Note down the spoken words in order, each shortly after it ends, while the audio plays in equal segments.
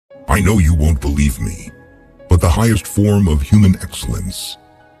I know you won't believe me, but the highest form of human excellence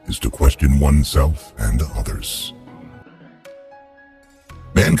is to question oneself and others.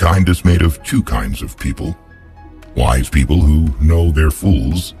 Mankind is made of two kinds of people: wise people who know they're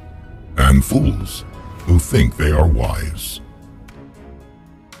fools, and fools who think they are wise.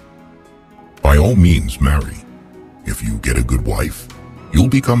 By all means, marry. If you get a good wife, you'll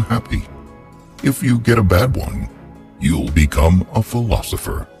become happy. If you get a bad one, you'll become a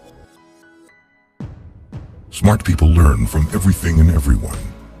philosopher. Smart people learn from everything and everyone.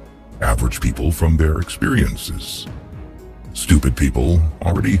 Average people from their experiences. Stupid people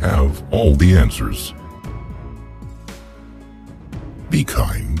already have all the answers. Be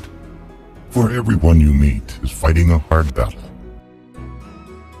kind, for everyone you meet is fighting a hard battle.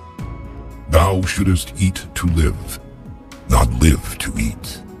 Thou shouldest eat to live, not live to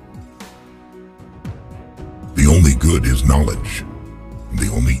eat. The only good is knowledge, and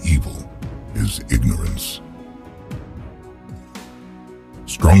the only evil is ignorance.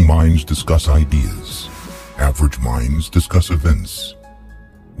 Strong minds discuss ideas. Average minds discuss events.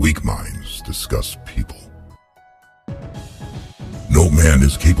 Weak minds discuss people. No man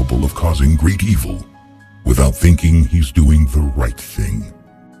is capable of causing great evil without thinking he's doing the right thing.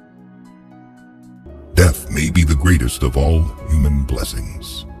 Death may be the greatest of all human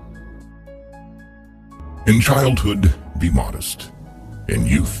blessings. In childhood, be modest. In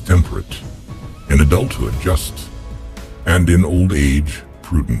youth, temperate. In adulthood, just. And in old age,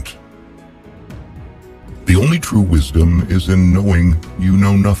 prudent. The only true wisdom is in knowing you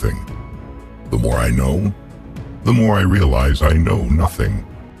know nothing. The more I know, the more I realize I know nothing.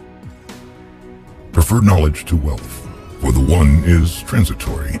 Prefer knowledge to wealth, for the one is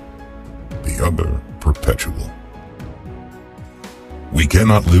transitory, the other perpetual. We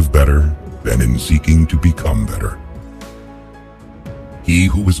cannot live better than in seeking to become better. He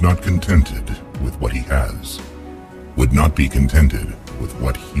who is not contented with what he has would not be contented with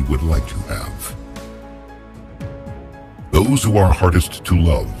what he would like to have. Those who are hardest to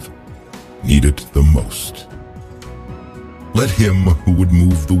love need it the most. Let him who would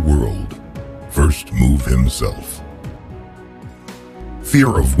move the world first move himself.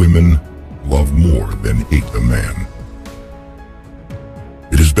 Fear of women, love more than hate a man.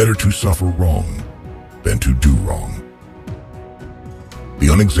 It is better to suffer wrong than to do wrong.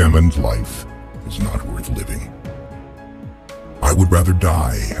 The unexamined life is not worth living. I would rather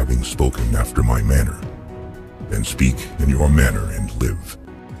die having spoken after my manner than speak in your manner and live.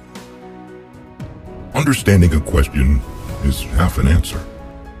 Understanding a question is half an answer.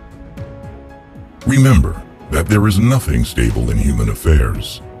 Remember that there is nothing stable in human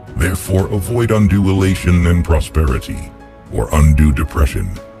affairs. Therefore, avoid undue elation in prosperity or undue depression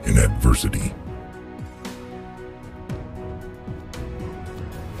in adversity.